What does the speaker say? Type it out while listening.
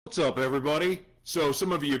What's up, everybody? So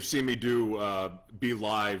some of you have seen me do be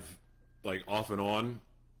live like off and on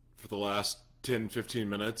for the last 10, 15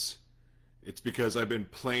 minutes. It's because I've been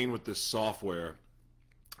playing with this software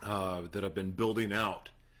that I've been building out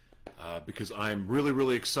because I'm really,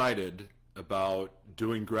 really excited about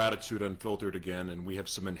doing Gratitude Unfiltered again, and we have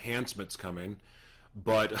some enhancements coming.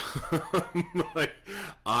 But like,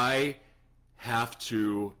 I have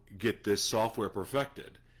to get this software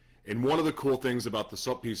perfected. And one of the cool things about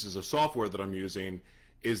the pieces of software that I'm using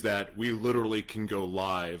is that we literally can go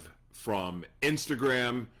live from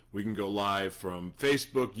Instagram, we can go live from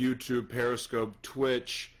Facebook, YouTube, Periscope,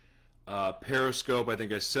 Twitch, Periscope, I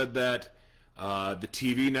think I said that, the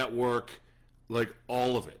TV network, like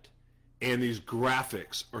all of it. And these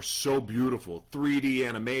graphics are so beautiful. 3D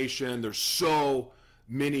animation, there's so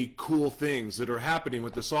many cool things that are happening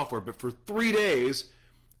with the software. But for 3 days,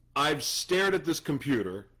 I've stared at this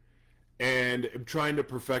computer and I'm trying to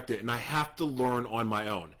perfect it, and I have to learn on my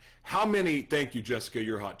own. How many, thank you, Jessica,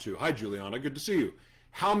 you're hot too. Hi, Juliana, good to see you.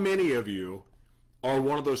 How many of you are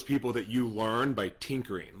one of those people that you learn by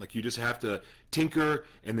tinkering? Like you just have to tinker,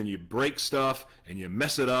 and then you break stuff, and you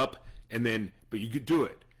mess it up, and then, but you could do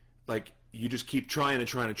it. Like you just keep trying and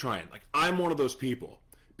trying and trying. Like I'm one of those people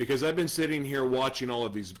because I've been sitting here watching all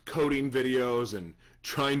of these coding videos and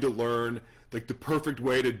trying to learn like the perfect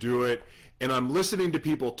way to do it, and I'm listening to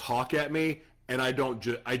people talk at me, and I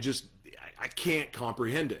can't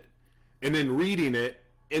comprehend it. And then reading it,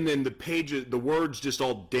 and then the pages, the words just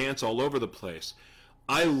all dance all over the place.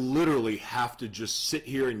 I literally have to just sit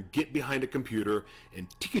here and get behind a computer and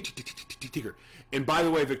tinker. And by the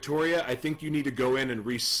way, Victoria, I think you need to go in and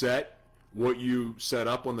reset what you set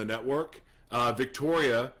up on the network.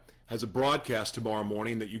 Victoria has a broadcast tomorrow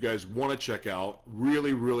morning that you guys want to check out.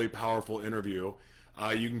 Really, really powerful interview.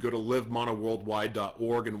 You can go to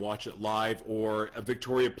livemonoworldwide.org and watch it live, or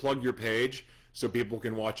Victoria, plug your page so people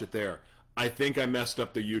can watch it there. I think I messed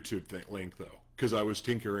up the YouTube link though, because I was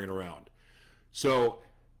tinkering around. So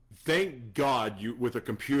thank God you with a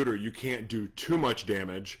computer you can't do too much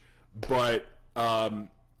damage, but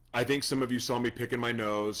I think some of you saw me picking my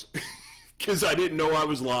nose because I didn't know I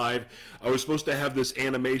was live. I was supposed to have this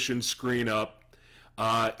animation screen up.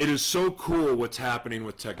 It is so cool what's happening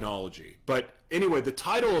with technology. But anyway, the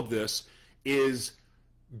title of this is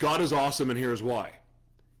God is Awesome and Here's Why.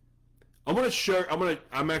 I'm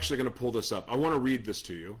actually going to pull this up. I want to read this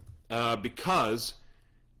to you because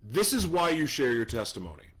this is why you share your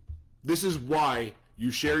testimony. This is why you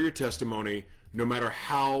share your testimony no matter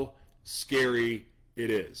how scary it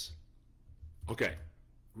is. Okay,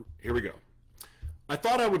 here we go. I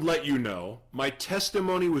thought I would let you know my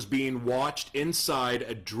testimony was being watched inside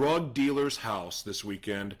a drug dealer's house this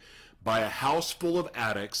weekend by a house full of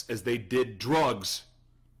addicts as they did drugs.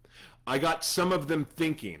 I got some of them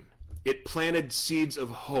thinking. It planted seeds of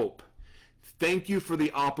hope. Thank you for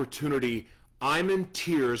the opportunity. I'm in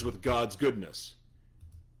tears with God's goodness.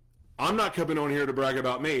 I'm not coming on here to brag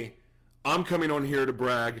about me. I'm coming on here to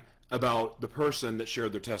brag about the person that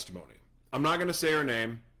shared their testimony. I'm not going to say her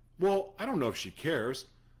name. Well, I don't know if she cares.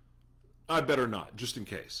 I better not, just in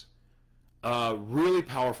case. Really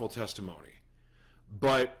powerful testimony.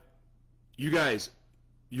 But you guys,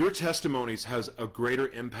 your testimonies has a greater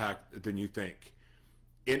impact than you think.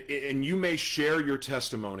 And you may share your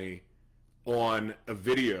testimony on a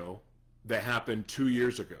video that happened 2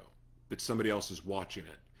 years ago, but somebody else is watching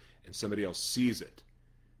it and somebody else sees it.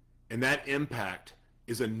 And that impact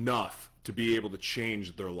is enough to be able to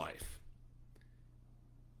change their life.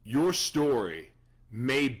 Your story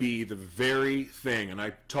may be the very thing, and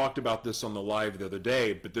I talked about this on the live the other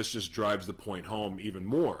day, but this just drives the point home even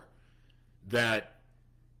more, that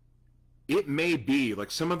it may be like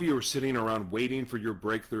some of you are sitting around waiting for your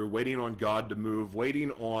breakthrough, waiting on God to move, waiting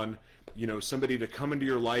on, somebody to come into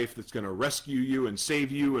your life that's going to rescue you and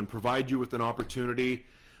save you and provide you with an opportunity.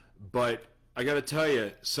 But I got to tell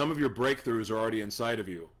you, some of your breakthroughs are already inside of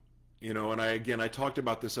you. And I talked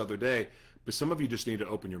about this other day, but some of you just need to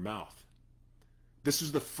open your mouth. This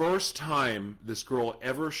is the first time this girl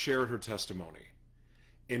ever shared her testimony.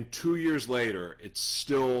 And 2 years later, it's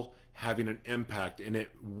still having an impact, and it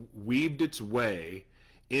weaved its way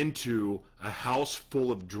into a house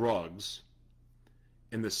full of drugs,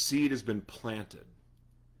 and the seed has been planted.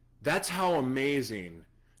 That's how amazing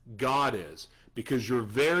God is, because your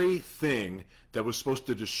very thing that was supposed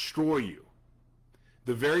to destroy you,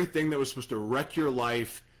 the very thing that was supposed to wreck your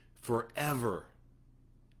life forever,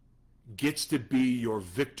 gets to be your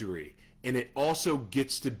victory. And it also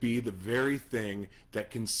gets to be the very thing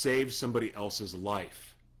that can save somebody else's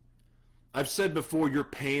life. I've said before, your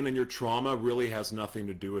pain and your trauma really has nothing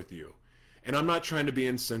to do with you. And I'm not trying to be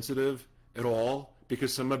insensitive at all,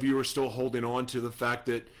 because some of you are still holding on to the fact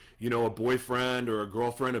that, a boyfriend or a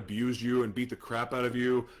girlfriend abused you and beat the crap out of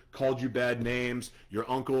you, called you bad names, your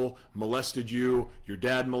uncle molested you, your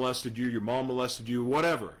dad molested you, your mom molested you,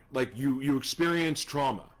 whatever. Like, you experienced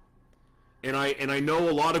trauma. And I know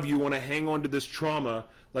a lot of you want to hang on to this trauma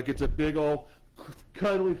like it's a big old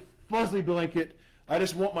cuddly fuzzy blanket. I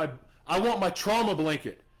want my trauma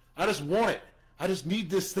blanket. I just want it. I just need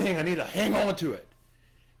this thing. I need to hang on to it.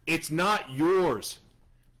 It's not yours.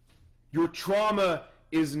 Your trauma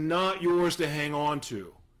is not yours to hang on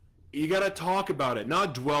to. You got to talk about it,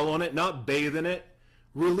 not dwell on it, not bathe in it.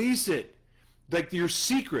 Release it. Like your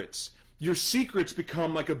secrets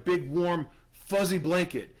become like a big warm fuzzy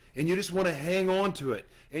blanket, and you just want to hang on to it.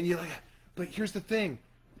 And you're like, but here's the thing.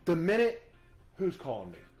 The minute, who's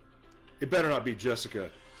calling me? It better not be Jessica,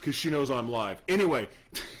 because she knows I'm live. Anyway,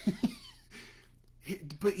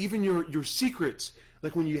 but even your secrets,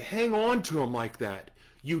 like when you hang on to them like that,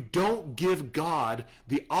 you don't give God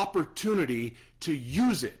the opportunity to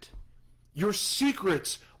use it. Your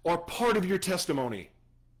secrets are part of your testimony.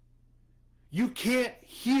 You can't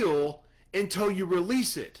heal until you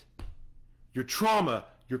release it. Your trauma,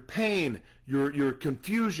 your pain, your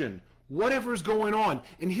confusion, whatever's going on.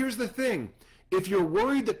 And here's the thing. If you're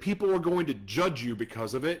worried that people are going to judge you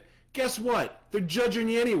because of it, guess what? They're judging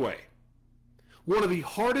you anyway. One of the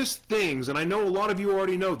hardest things, and I know a lot of you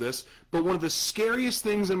already know this, but one of the scariest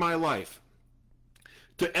things in my life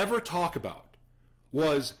to ever talk about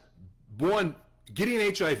was, one, getting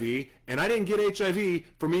HIV, and I didn't get HIV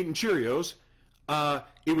from eating Cheerios.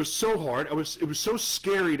 It was so hard. It was so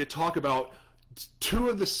scary to talk about 2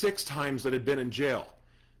 of the 6 times that I'd been in jail.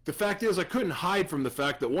 The fact is, I couldn't hide from the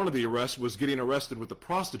fact that one of the arrests was getting arrested with a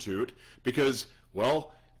prostitute because,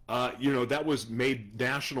 well, that was made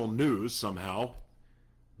national news somehow.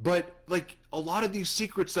 But, like, a lot of these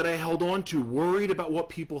secrets that I held on to, worried about what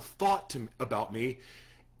people thought about me,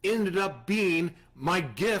 ended up being my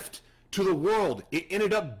gift to the world. It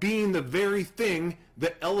ended up being the very thing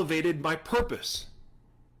that elevated my purpose.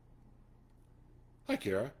 Hi,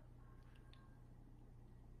 Kara.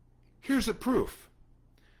 Here's the proof.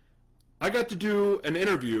 I got to do an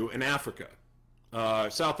interview in Africa,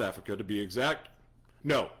 South Africa to be exact.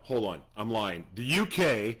 No, hold on, I'm lying. The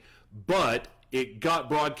UK, but it got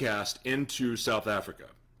broadcast into South Africa.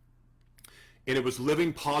 And it was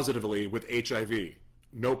living positively with HIV.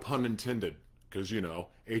 No pun intended, because,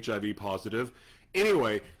 HIV positive.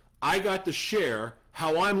 Anyway, I got to share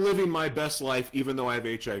how I'm living my best life even though I have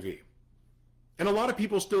HIV. And a lot of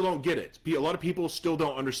people still don't get it. A lot of people still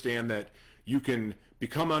don't understand that you can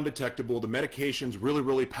become undetectable. The medication's really,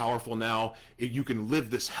 really powerful now. You can live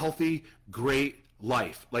this healthy, great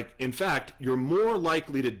life. Like, in fact, you're more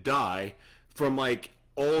likely to die from like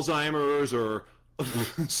Alzheimer's or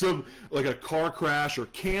like a car crash or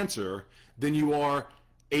cancer than you are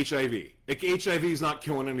HIV. Like, HIV is not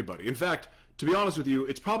killing anybody. In fact, to be honest with you,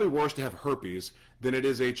 it's probably worse to have herpes than it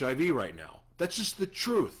is HIV right now. That's just the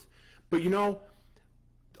truth. But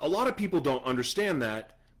a lot of people don't understand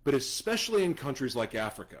that, but especially in countries like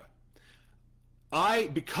Africa.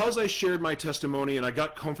 Because I shared my testimony and I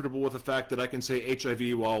got comfortable with the fact that I can say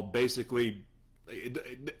HIV while basically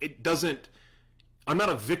it doesn't, I'm not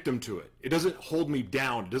a victim to it. It doesn't hold me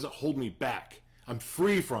down. It doesn't hold me back. I'm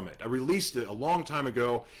free from it. I released it a long time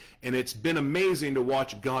ago, and it's been amazing to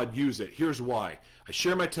watch God use it. Here's why. I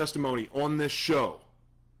share my testimony on this show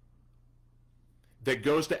that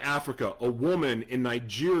goes to Africa. A woman in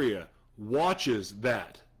Nigeria watches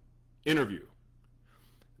that interview.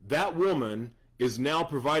 That woman is now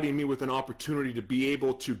providing me with an opportunity to be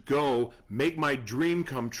able to go make my dream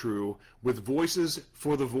come true with Voices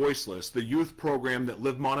for the Voiceless, the youth program that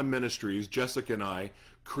Live Mana Ministries, Jessica and I,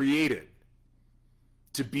 created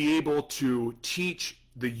to be able to teach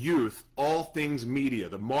the youth all things media,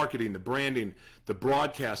 the marketing, the branding, the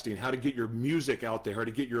broadcasting, how to get your music out there, how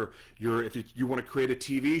to get your if you want to create a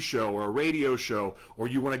TV show or a radio show, or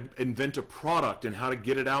you want to invent a product and how to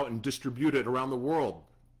get it out and distribute it around the world.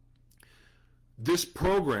 This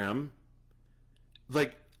program,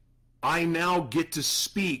 like, I now get to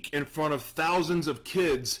speak in front of thousands of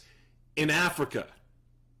kids in Africa.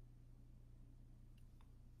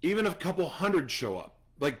 Even if a couple hundred show up.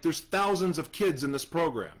 Like, there's thousands of kids in this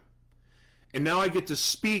program. And now I get to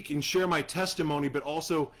speak and share my testimony, but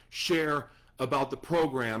also share about the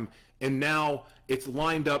program. And now it's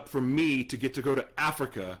lined up for me to get to go to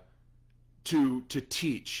Africa to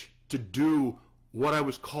teach, to do what I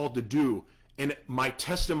was called to do. And my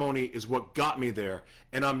testimony is what got me there.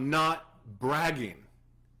 And I'm not bragging.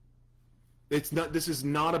 This is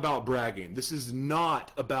not about bragging. This is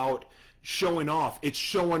not about showing off. It's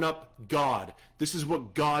showing up God. This is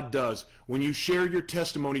what God does. When you share your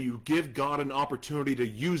testimony, you give God an opportunity to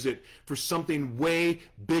use it for something way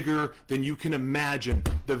bigger than you can imagine.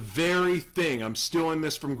 The very thing, I'm stealing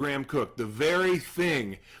this from Graham Cook, the very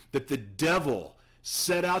thing that the devil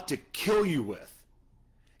set out to kill you with.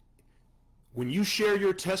 When you share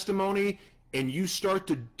your testimony and you start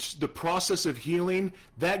the process of healing,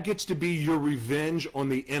 that gets to be your revenge on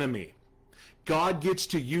the enemy. God gets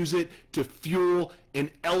to use it to fuel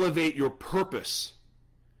and elevate your purpose.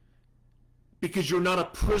 Because you're not a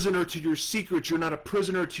prisoner to your secrets, you're not a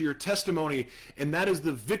prisoner to your testimony, and that is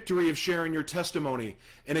the victory of sharing your testimony.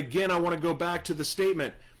 And again, I want to go back to the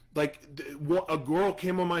statement. Like, a girl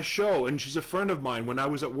came on my show, and she's a friend of mine when I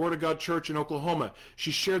was at Word of God Church in Oklahoma.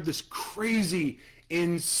 She shared this crazy,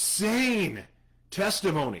 insane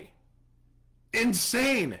testimony.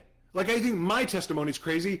 Insane. Like, I think my testimony's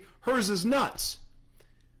crazy. Hers is nuts.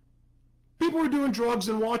 People were doing drugs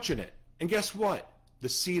and watching it. And guess what? The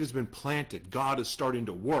seed has been planted. God is starting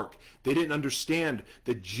to work. They didn't understand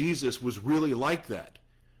that Jesus was really like that.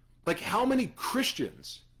 Like, how many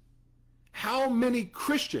Christians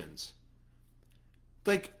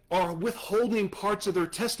like are withholding parts of their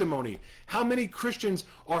testimony? How many Christians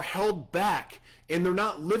are held back and they're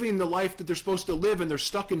not living the life that they're supposed to live, and they're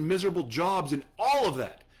stuck in miserable jobs and all of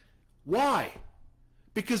that? Why?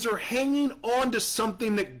 Because they're hanging on to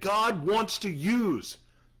something that God wants to use.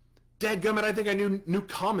 Dadgummit, I think I knew new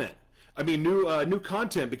content,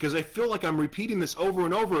 because I feel like I'm repeating this over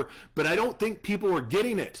and over, but I don't think people are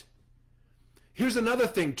getting it. Here's another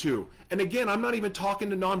thing too, and again, I'm not even talking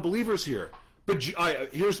to non-believers here, but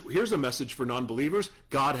here's a message for non-believers.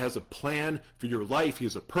 God has a plan for your life. He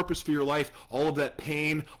has a purpose for your life. All of that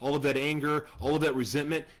pain, all of that anger, all of that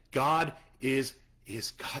resentment, God has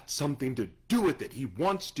got something to do with it. He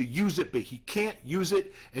wants to use it, but he can't use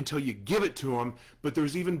it until you give it to him. But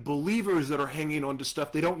there's even believers that are hanging on to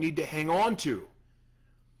stuff they don't need to hang on to.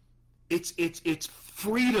 It's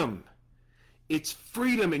freedom. It's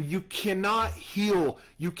freedom, and you cannot heal.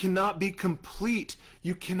 You cannot be complete.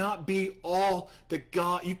 You cannot be all that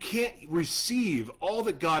God, you can't receive all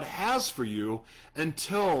that God has for you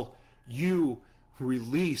until you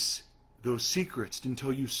release those secrets,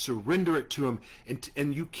 until you surrender it to him.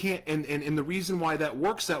 And you can't, and the reason why that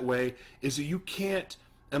works that way is that you can't,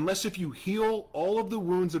 unless if you heal all of the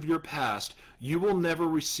wounds of your past, you will never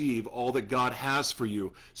receive all that God has for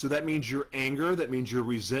you. So that means your anger, that means your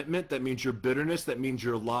resentment, that means your bitterness, that means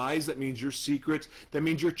your lies, that means your secrets, that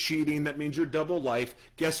means your cheating, that means your double life.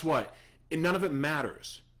 Guess what? And none of it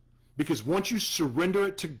matters. Because once you surrender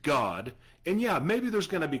it to God, and yeah, maybe there's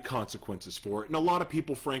going to be consequences for it. And a lot of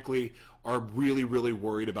people, frankly, are really, really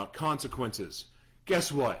worried about consequences.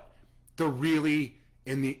 Guess what? They're really,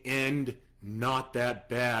 in the end, not that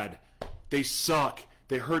bad. They suck.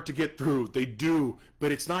 They hurt to get through. They do.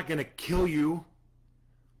 But it's not going to kill you.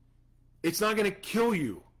 It's not going to kill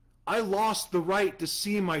you. I lost the right to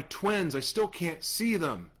see my twins. I still can't see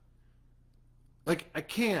them. Like, I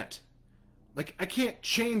can't. Like, I can't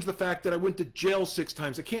change the fact that I went to jail 6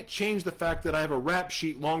 times. I can't change the fact that I have a rap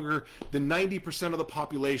sheet longer than 90% of the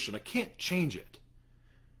population. I can't change it.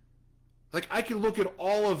 Like, I can look at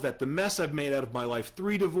all of that, the mess I've made out of my life,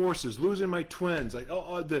 3 divorces, losing my twins, like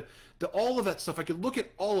all of that stuff. I could look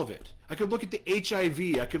at all of it. I could look at the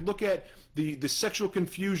HIV. I could look at the sexual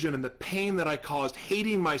confusion and the pain that I caused,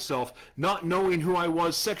 hating myself, not knowing who I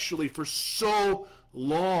was sexually for so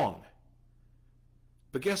long.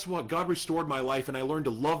 But guess what? God restored my life, and I learned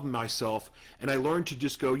to love myself, and I learned to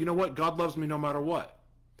just go, you know what? God loves me no matter what.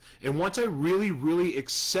 And once I really, really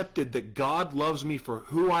accepted that God loves me for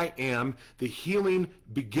who I am, the healing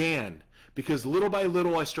began. Because little by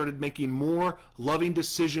little, I started making more loving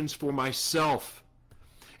decisions for myself.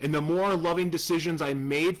 And the more loving decisions I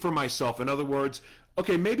made for myself, in other words,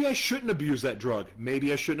 okay, maybe I shouldn't abuse that drug.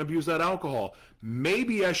 Maybe I shouldn't abuse that alcohol.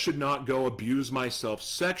 Maybe I should not go abuse myself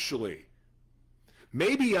sexually.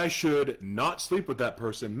 Maybe I should not sleep with that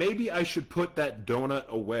person. Maybe I should put that donut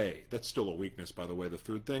away. That's still a weakness, by the way, the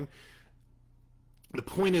food thing. The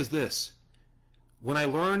point is this. When I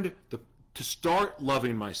learned to start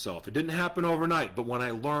loving myself, it didn't happen overnight, but when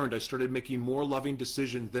I learned, I started making more loving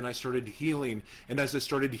decisions. Then I started healing. And as I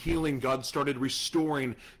started healing, God started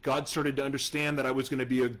restoring. God started to understand that I was going to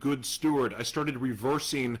be a good steward. I started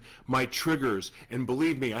reversing my triggers. And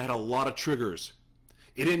believe me, I had a lot of triggers.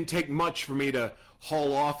 It didn't take much for me to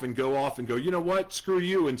haul off and go, you know what, screw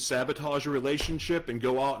you, and sabotage a relationship and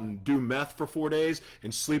go out and do meth for 4 days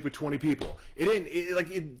and sleep with 20 people.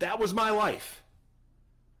 That was my life.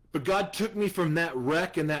 But God took me from that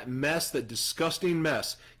wreck and that mess, that disgusting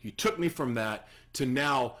mess. He took me from that to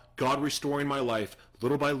now God restoring my life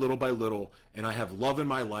little by little by little, and I have love in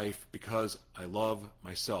my life because I love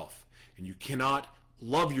myself. And you cannot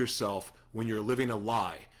love yourself when you're living a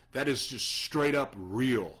lie. That is just straight up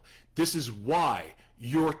real. This is why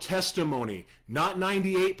your testimony, not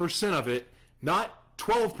 98% of it, not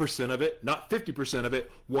 12% of it, not 50% of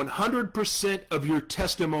it, 100% of your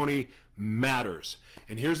testimony matters.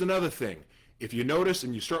 And here's another thing. If you notice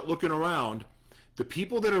and you start looking around, the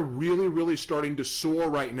people that are really, really starting to soar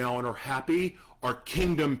right now and are happy are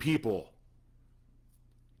kingdom people.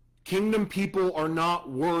 Kingdom people are not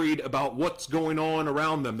worried about what's going on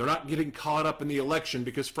around them. They're not getting caught up in the election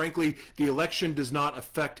because, frankly, the election does not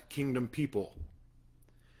affect kingdom people.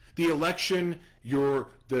 The election, the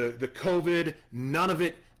COVID, none of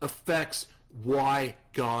it affects why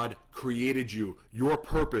God created you, your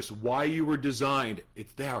purpose, why you were designed.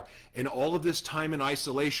 It's there. And all of this time in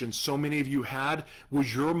isolation so many of you had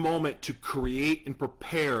was your moment to create and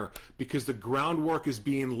prepare, because the groundwork is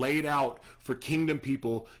being laid out for kingdom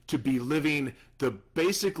people to be living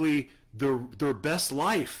basically their best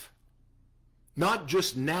life. Not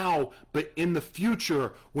just now, but in the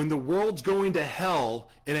future, when the world's going to hell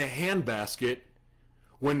in a handbasket,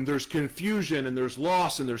 when there's confusion and there's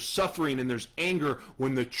loss and there's suffering and there's anger,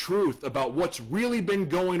 when the truth about what's really been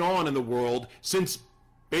going on in the world since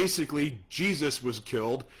basically Jesus was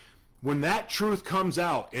killed, when that truth comes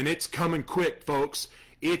out, and it's coming quick, folks,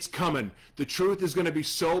 it's coming. The truth is going to be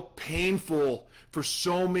so painful for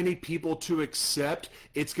so many people to accept.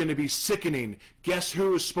 It's going to be sickening. Guess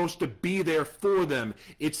who is supposed to be there for them?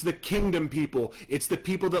 It's the kingdom people. It's the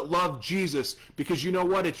people that love Jesus. Because you know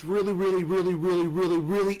what? It's really, really, really, really, really,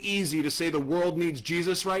 really easy to say the world needs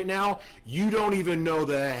Jesus right now. You don't even know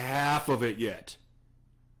the half of it yet.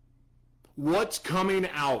 What's coming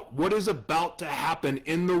out, what is about to happen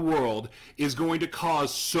in the world is going to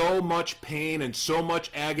cause so much pain and so much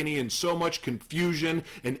agony and so much confusion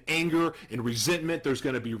and anger and resentment. There's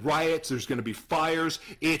going to be riots. There's going to be fires.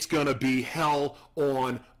 It's going to be hell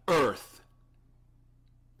on earth.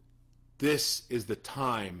 This is the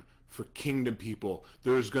time for kingdom people.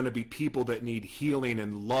 There's going to be people that need healing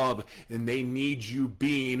and love, and they need you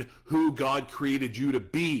being who God created you to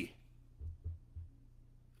be.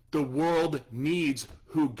 The world needs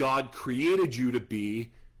who God created you to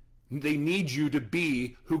be. They need you to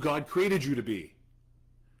be who God created you to be.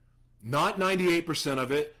 Not 98%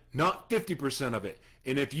 of it, not 50% of it.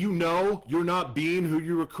 And if you know you're not being who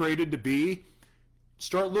you were created to be,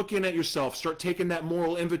 start looking at yourself. Start taking that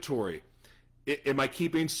moral inventory. Am I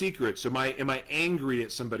keeping secrets? Am I angry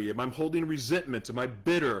at somebody? Am I holding resentments? Am I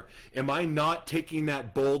bitter? Am I not taking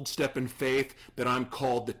that bold step in faith that I'm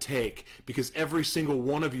called to take? Because every single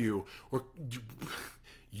one of you, or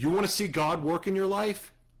you want to see God work in your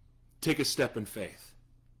life? Take a step in faith.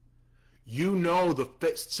 You know the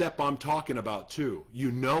step I'm talking about too.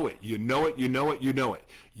 You know it. You know it. You know it. You know it.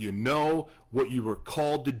 You know what you were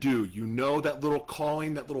called to do. You know that little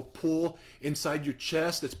calling, that little pull inside your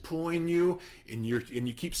chest that's pulling you, and you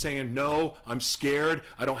keep saying, no, I'm scared,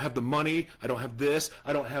 I don't have the money, I don't have this,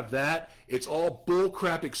 I don't have that. It's all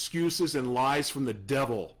bullcrap excuses and lies from the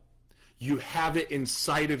devil. You have it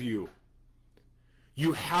inside of you.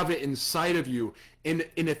 You have it inside of you. And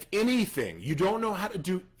if anything, you don't know how to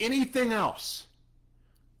do anything else,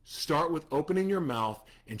 start with opening your mouth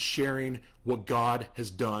and sharing what God has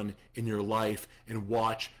done in your life and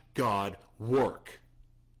watch God work.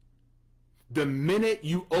 The minute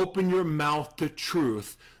you open your mouth to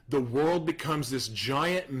truth, the world becomes this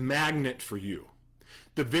giant magnet for you.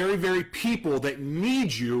 The very, very people that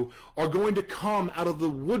need you are going to come out of the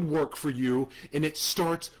woodwork for you, and it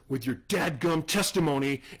starts with your dadgum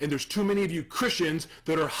testimony. And there's too many of you Christians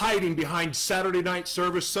that are hiding behind Saturday night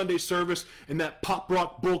service, Sunday service, and that pop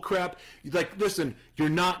rock bullcrap. Like, listen, you're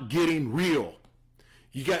not getting real.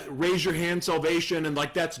 You got raise your hand salvation, and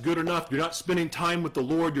like that's good enough. You're not spending time with the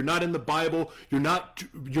Lord. You're not in the Bible. You're not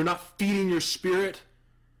feeding your spirit.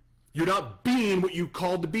 You're not being what you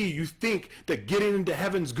called to be. You think that getting into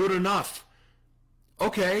heaven's good enough.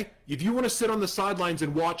 Okay, if you want to sit on the sidelines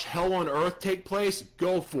and watch hell on earth take place,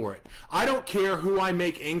 go for it. I don't care who I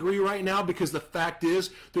make angry right now, because the fact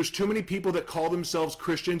is there's too many people that call themselves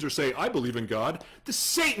Christians or say, I believe in God. The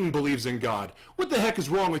Satan believes in God. What the heck is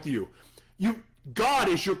wrong with you? God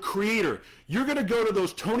is your creator. You're going to go to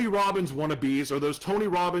those Tony Robbins wannabes or those Tony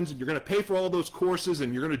Robbins, and you're going to pay for all those courses,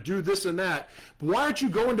 and you're going to do this and that. But why aren't you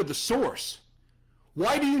going to the source?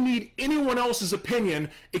 Why do you need anyone else's opinion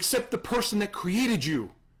except the person that created you?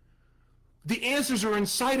 The answers are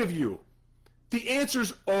inside of you. The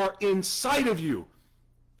answers are inside of you.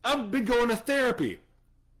 I've been going to therapy.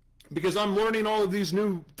 because I'm learning all of these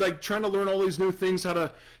new, like trying to learn all these new things, how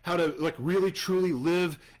to like really truly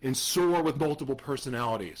live and soar with multiple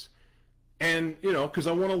personalities. And, you know, because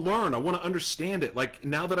I want to learn, I want to understand it. Like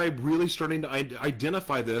now that I'm really starting to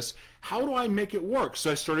identify this, how do I make it work? So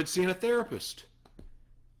I started seeing a therapist.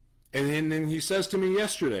 And then he says to me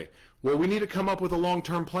yesterday, well, we need to come up with a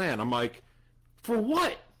long-term plan. I'm like, for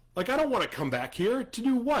what? Like, I don't want to come back here to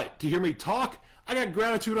do what? To hear me talk? I got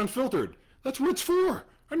Gratitude Unfiltered. That's what it's for.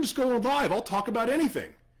 I'm just going live. I'll talk about anything.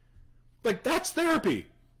 Like, that's therapy.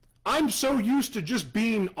 I'm so used to just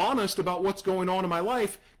being honest about what's going on in my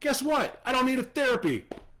life. Guess what? I don't need a therapy.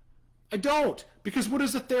 I don't. Because what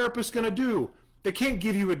is a therapist going to do? They can't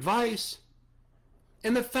give you advice.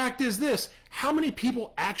 And the fact is this, how many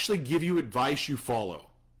people actually give you advice you follow?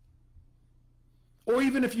 Or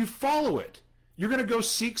even if you follow it, you're going to go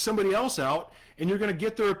seek somebody else out and you're going to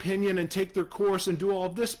get their opinion and take their course and do all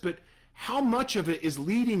of this, but how much of it is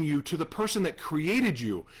leading you to the person that created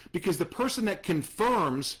you? Because the person that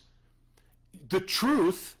confirms the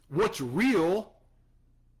truth, what's real,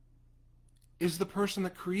 is the person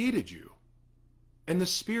that created you. And the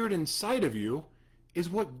spirit inside of you is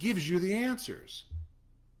what gives you the answers.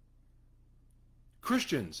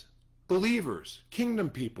 Christians, believers, kingdom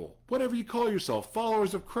people, whatever you call yourself,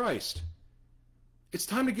 followers of Christ. It's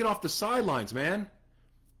time to get off the sidelines, man.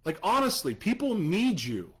 Like, honestly, people need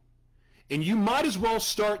you. And you might as well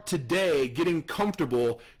start today getting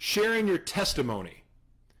comfortable sharing your testimony.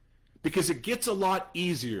 Because it gets a lot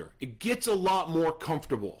easier. It gets a lot more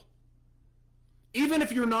comfortable. Even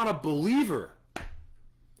if you're not a believer,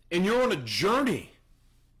 and you're on a journey,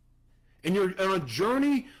 and you're on a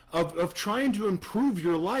journey of trying to improve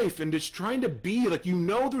your life and just trying to be like, you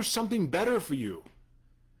know there's something better for you.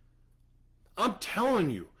 I'm telling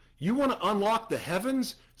you, you want to unlock the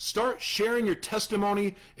heavens? Start sharing your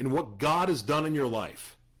testimony and what God has done in your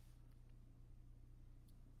life.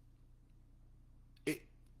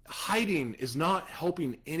 Hiding is not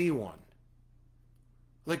helping anyone.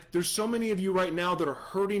 Like, there's so many of you right now that are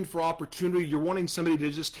hurting for opportunity. You're wanting somebody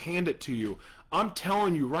to just hand it to you. I'm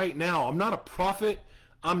telling you right now, I'm not a prophet.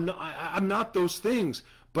 I'm not those things.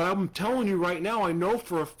 But I'm telling you right now, I know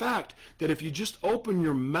for a fact that if you just open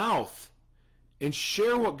your mouth and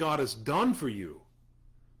share what God has done for you,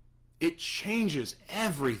 it changes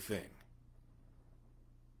everything.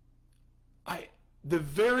 The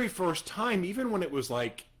very first time, even when it was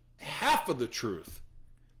like half of the truth,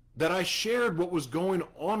 that I shared what was going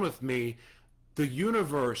on with me, the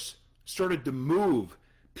universe started to move.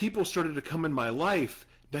 People started to come in my life.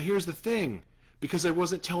 Now here's the thing, because I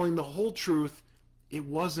wasn't telling the whole truth, it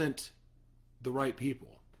wasn't the right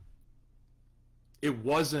people. It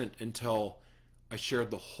wasn't until I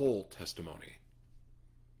shared the whole testimony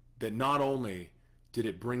that not only did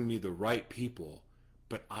it bring me the right people,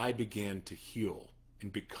 but I began to heal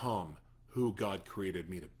and become who God created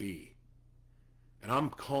me to be. And I'm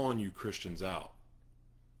calling you Christians out.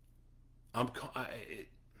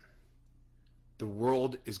 The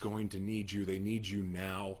world is going to need you. They need you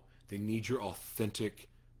now. They need your authentic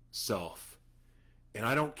self. And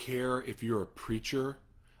I don't care if you're a preacher.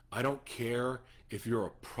 I don't care if you're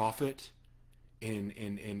a prophet. And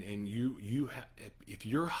if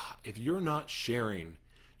you're not sharing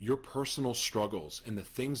your personal struggles and the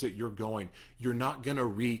things that you're not going to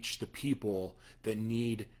reach the people that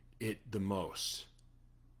need it the most.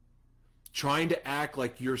 Trying to act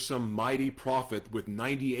like you're some mighty prophet with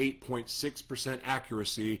 98.6%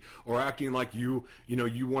 accuracy, or acting like you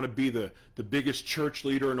want to be the biggest church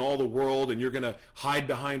leader in all the world, and you're going to hide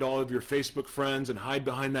behind all of your Facebook friends and hide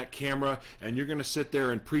behind that camera, and you're going to sit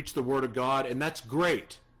there and preach the word of God, and that's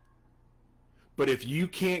great. But if you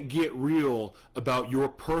can't get real about your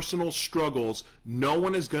personal struggles, no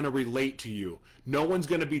one is going to relate to you. No one's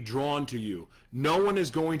going to be drawn to you. No one is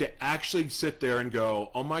going to actually sit there and go,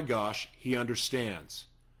 oh my gosh, he understands.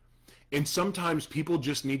 And sometimes people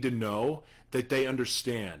just need to know that they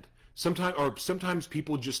understand. Sometimes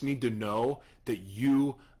people just need to know that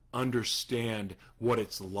you understand what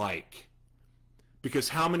it's like. Because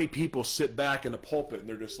how many people sit back in the pulpit and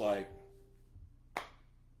they're just like,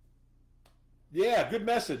 yeah, good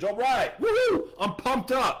message. All right. Woohoo! I'm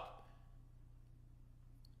pumped up.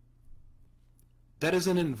 That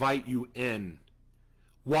doesn't invite you in.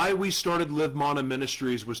 Why we started Live Mana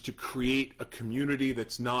Ministries was to create a community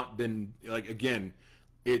that's not been, like, again,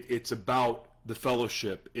 it's about the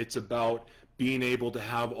fellowship. It's about being able to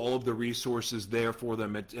have all of the resources there for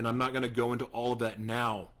them. And I'm not going to go into all of that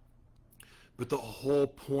now. But the whole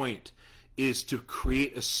point is to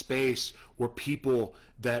create a space where people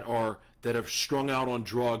that have strung out on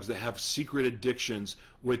drugs, that have secret addictions,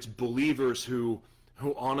 with believers who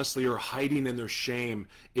who honestly are hiding in their shame.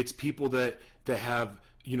 It's people that have,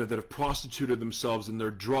 that have prostituted themselves, and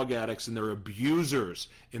they're drug addicts, and they're abusers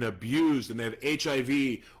and abused, and they have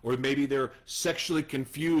HIV, or maybe they're sexually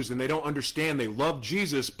confused and they don't understand. They love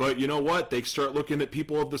Jesus, but you know what? They start looking at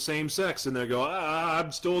people of the same sex and they go, I'm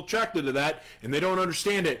still attracted to that, and they don't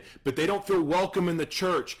understand it, but they don't feel welcome in the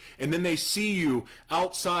church. And then they see you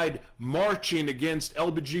outside marching against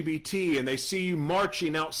LGBT, and they see you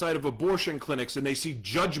marching outside of abortion clinics, and they see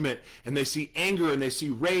judgment, and they see anger, and they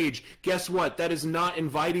see rage. Guess what? That is not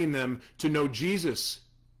inviting them to know Jesus.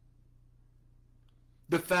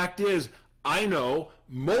 The fact is, I know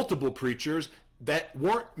multiple preachers that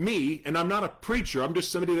weren't me, and I'm not a preacher. I'm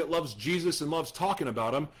just somebody that loves Jesus and loves talking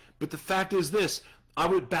about him. But the fact is this: I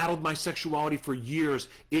would battled my sexuality for years.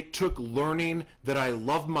 It took learning that I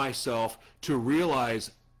love myself to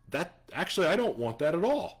realize that actually I don't want that at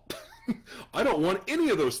all. I don't want any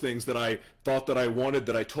of those things that I thought that I wanted,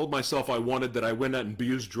 that I told myself I wanted, that I went out and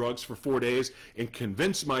abused drugs for 4 days and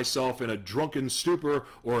convinced myself in a drunken stupor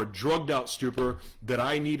or a drugged out stupor that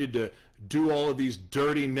I needed to do all of these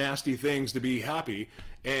dirty, nasty things to be happy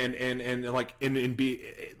and be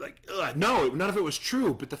like, no, none of it was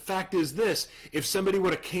true. But the fact is this: if somebody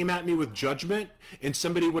would have came at me with judgment and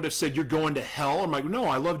somebody would have said, you're going to hell, I'm like, no,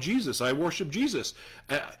 I love Jesus. I worship Jesus.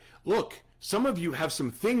 Look, some of you have some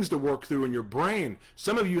things to work through in your brain.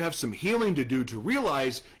 Some of you have some healing to do to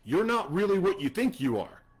realize you're not really what you think you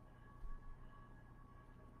are.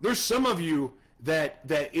 There's some of you that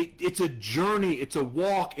it's a journey, it's a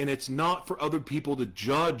walk, and it's not for other people to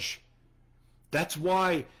judge. That's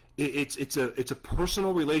why it's a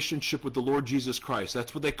personal relationship with the Lord Jesus Christ.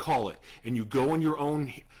 That's what they call it. And you go on your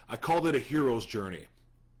own, I call it a hero's journey.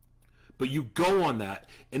 But you go on that,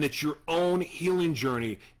 and it's your own healing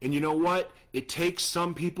journey. And you know what? It takes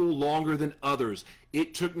some people longer than others.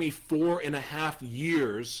 It took me 4.5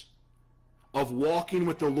 years of walking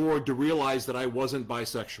with the Lord to realize that I wasn't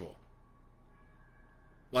bisexual.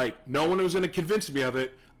 Like, no one was going to convince me of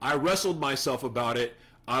it. I wrestled myself about it.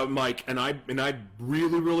 I'm like, and I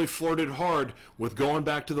really, really flirted hard with going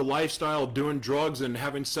back to the lifestyle of doing drugs and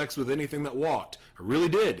having sex with anything that walked. I really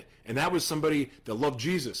did. And that was somebody that loved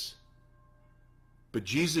Jesus. But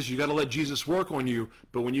Jesus, you got to let Jesus work on you.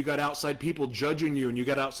 But when you got outside people judging you, and you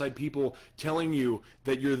got outside people telling you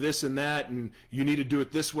that you're this and that and you need to do it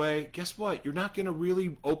this way, guess what? You're not going to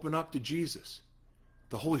really open up to Jesus.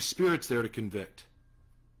 The Holy Spirit's there to convict.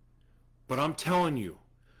 But I'm telling you,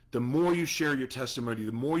 the more you share your testimony,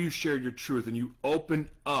 the more you share your truth, and you open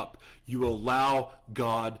up, you allow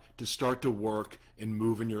God to start to work and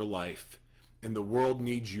move in your life. And the world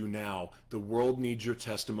needs you now. The world needs your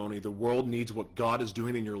testimony. The world needs what God is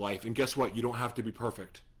doing in your life. And guess what? You don't have to be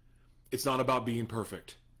perfect. It's not about being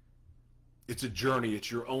perfect. It's a journey.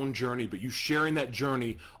 It's your own journey. But you sharing that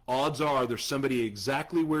journey, odds are there's somebody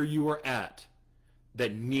exactly where you are at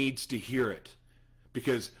that needs to hear it.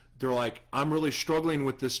 Because they're like, I'm really struggling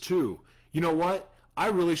with this too. You know what? I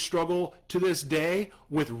really struggle to this day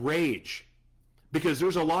with rage. Because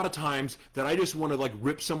there's a lot of times that I just want to like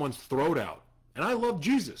rip someone's throat out. And I love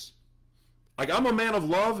Jesus. Like, I'm a man of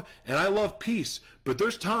love and I love peace. But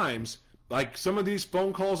there's times, like some of these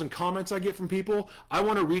phone calls and comments I get from people, I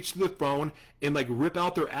want to reach to the phone and like rip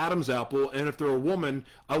out their Adam's apple. And if they're a woman,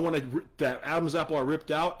 I want to, that Adam's apple I ripped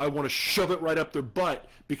out, I want to shove it right up their butt.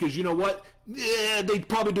 Because you know what? They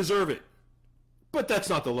probably deserve it. But that's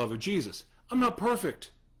not the love of Jesus. I'm not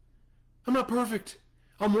perfect. I'm not perfect.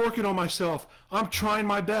 I'm working on myself. I'm trying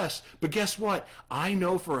my best. But guess what? I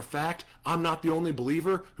know for a fact I'm not the only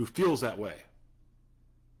believer who feels that way.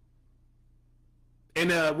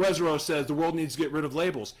 And Resro says the world needs to get rid of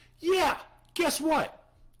labels. Yeah, guess what?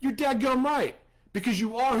 You're dadgum right. Because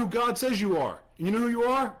you are who God says you are. And you know who you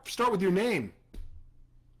are? Start with your name.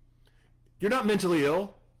 You're not mentally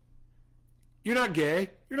ill. You're not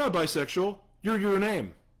gay. You're not bisexual. You're your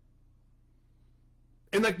name.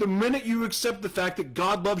 And like the minute you accept the fact that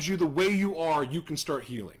God loves you the way you are, you can start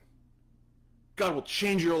healing. God will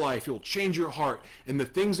change your life. He'll change your heart. And the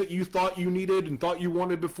things that you thought you needed and thought you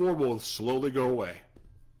wanted before will slowly go away.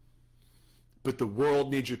 But the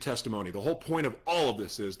world needs your testimony. The whole point of all of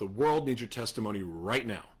this is the world needs your testimony right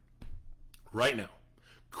now. Right now.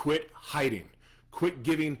 Quit hiding. Quit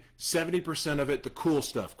giving 70% of it the cool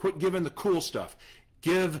stuff. Quit giving the cool stuff.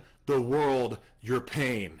 Give the world your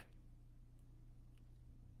pain.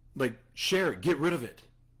 Like, share it, get rid of it,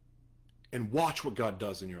 and watch what God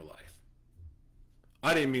does in your life.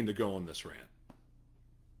 I didn't mean to go on this rant.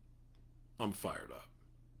 I'm fired up.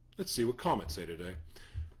 Let's see what comments say today.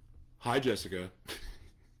 Hi, Jessica.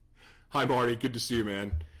 Hi, Marty. Good to see you,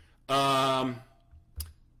 man. Wow,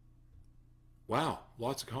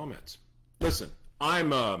 Lots of comments. Listen,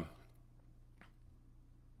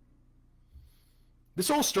 this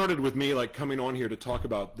all started with me like coming on here to talk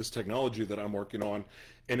about this technology that I'm working on,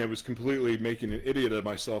 and it was completely making an idiot of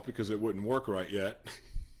myself because it wouldn't work right yet.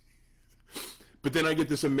 But then I get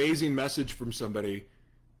this amazing message from somebody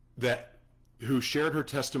who shared her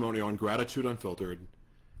testimony on Gratitude Unfiltered,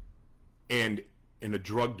 and in a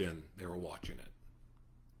drug den they were watching it.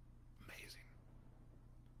 Amazing.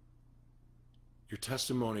 Your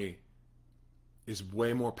testimony is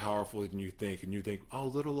way more powerful than you think, and you think, oh,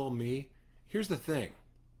 little old me. Here's the thing.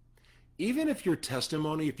 Even if your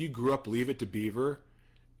testimony, if you grew up Leave It to Beaver,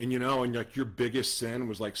 and and like your biggest sin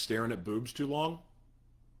was like staring at boobs too long,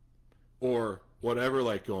 or whatever,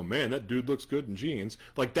 like, oh man, that dude looks good in jeans,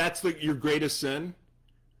 like that's your greatest sin,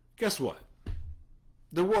 guess what?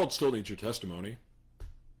 The world still needs your testimony.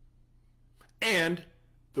 And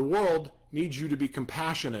the world needs you to be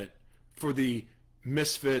compassionate for the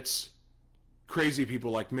misfits, crazy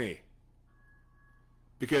people like me.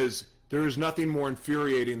 Because there is nothing more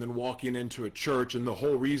infuriating than walking into a church, and the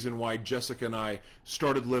whole reason why Jessica and I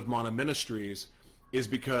started Live Mana Ministries is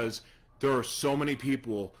because there are so many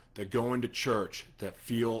people that go into church that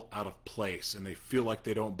feel out of place, and they feel like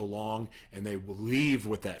they don't belong, and they leave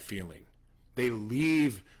with that feeling. They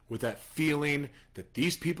leave with that feeling that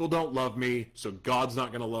these people don't love me, so God's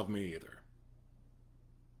not going to love me either.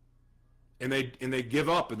 And they give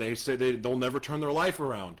up, and they say they'll never turn their life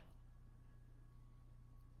around.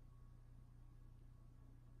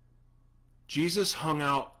 Jesus hung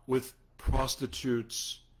out with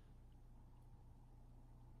prostitutes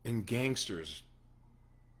and gangsters.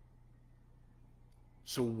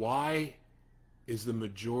 So why is the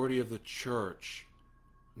majority of the church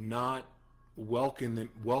not welcoming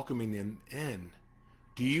them in?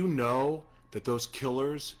 Do you know that those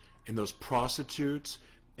killers and those prostitutes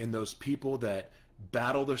and those people that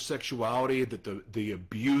battle their sexuality, that the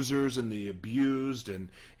abusers and the abused and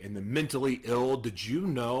the mentally ill, did you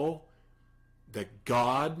know that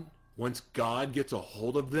God, once God gets a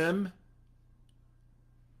hold of them,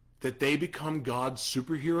 that they become God's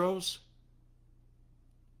superheroes?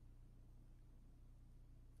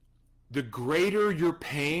 The greater your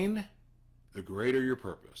pain, the greater your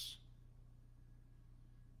purpose.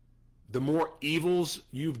 The more evils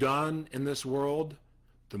you've done in this world,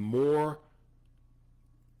 the more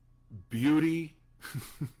beauty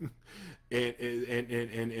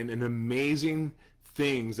and amazing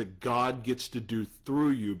things that God gets to do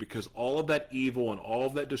through you, because all of that evil and all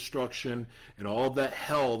of that destruction and all of that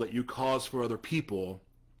hell that you cause for other people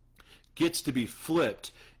gets to be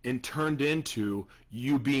flipped and turned into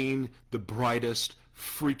you being the brightest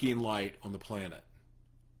freaking light on the planet.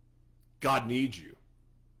 God needs you.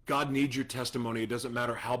 God needs your testimony. It doesn't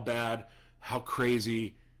matter how bad, how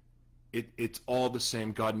crazy, it's all the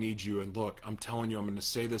same. God needs you. And look, I'm telling you, I'm going to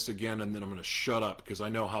say this again, and then I'm going to shut up, because I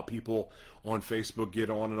know how people on Facebook get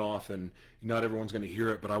on and off, and not everyone's going to hear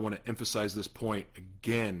it, but I want to emphasize this point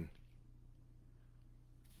again.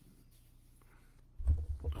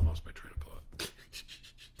 I lost my train of thought.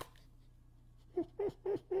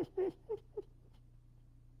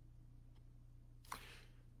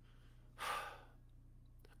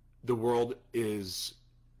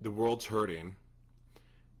 The world's hurting,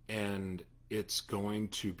 and it's going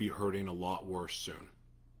to be hurting a lot worse soon.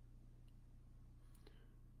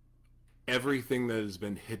 Everything that has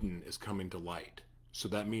been hidden is coming to light. So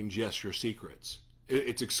that means, yes, your secrets.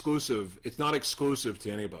 It's exclusive. It's not exclusive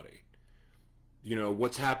to anybody.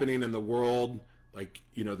 What's happening in the world, like,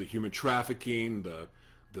 the human trafficking, the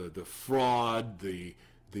fraud, the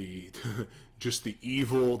just the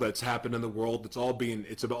evil that's happened in the world, it's all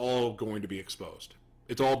going to be exposed.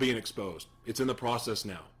 It's all being exposed. It's in the process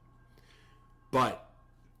now. But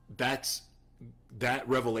that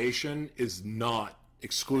revelation is not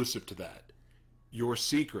exclusive to that. Your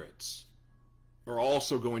secrets are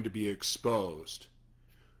also going to be exposed.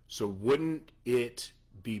 So wouldn't it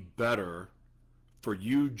be better for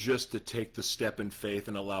you just to take the step in faith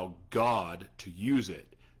and allow God to use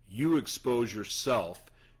it? You expose yourself.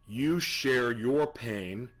 You share your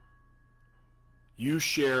pain. You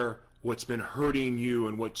share what's been hurting you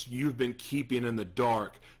and what you've been keeping in the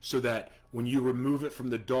dark, so that when you remove it from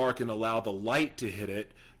the dark and allow the light to hit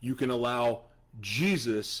it, you can allow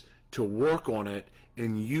Jesus to work on it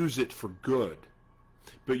and use it for good.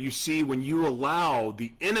 But you see, when you allow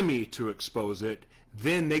the enemy to expose it,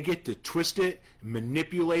 then they get to twist it,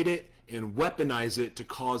 manipulate it, and weaponize it to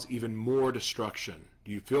cause even more destruction.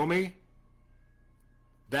 Do you feel me?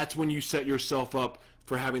 That's when you set yourself up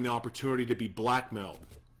for having the opportunity to be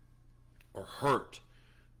blackmailed or hurt.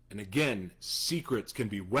 And again, secrets can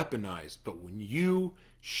be weaponized, but when you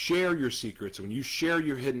share your secrets, when you share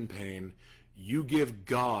your hidden pain, you give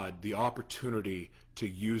God the opportunity to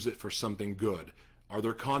use it for something good. Are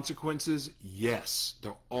there consequences? Yes,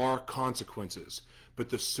 there are consequences. But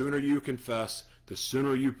the sooner you confess, the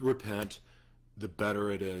sooner you repent, the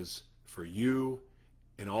better it is for you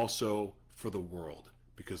and also for the world,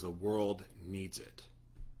 because the world needs it.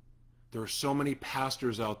 There are so many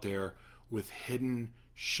pastors out there with hidden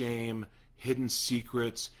shame, hidden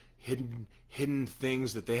secrets, hidden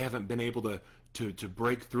things that they haven't been able to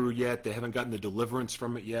break through yet. They haven't gotten the deliverance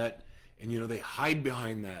from it yet. And they hide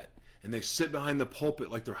behind that. And they sit behind the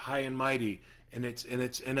pulpit like they're high and mighty. And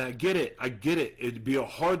I get it. It'd be a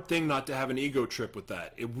hard thing not to have an ego trip with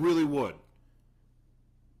that. It really would.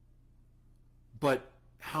 But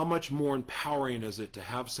how much more empowering is it to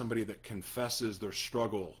have somebody that confesses their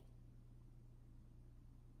struggle?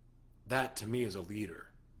 That to me is a leader.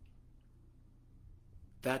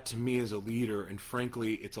 That to me is a leader, and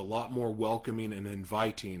frankly, it's a lot more welcoming and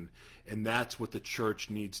inviting, and that's what the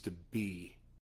church needs to be.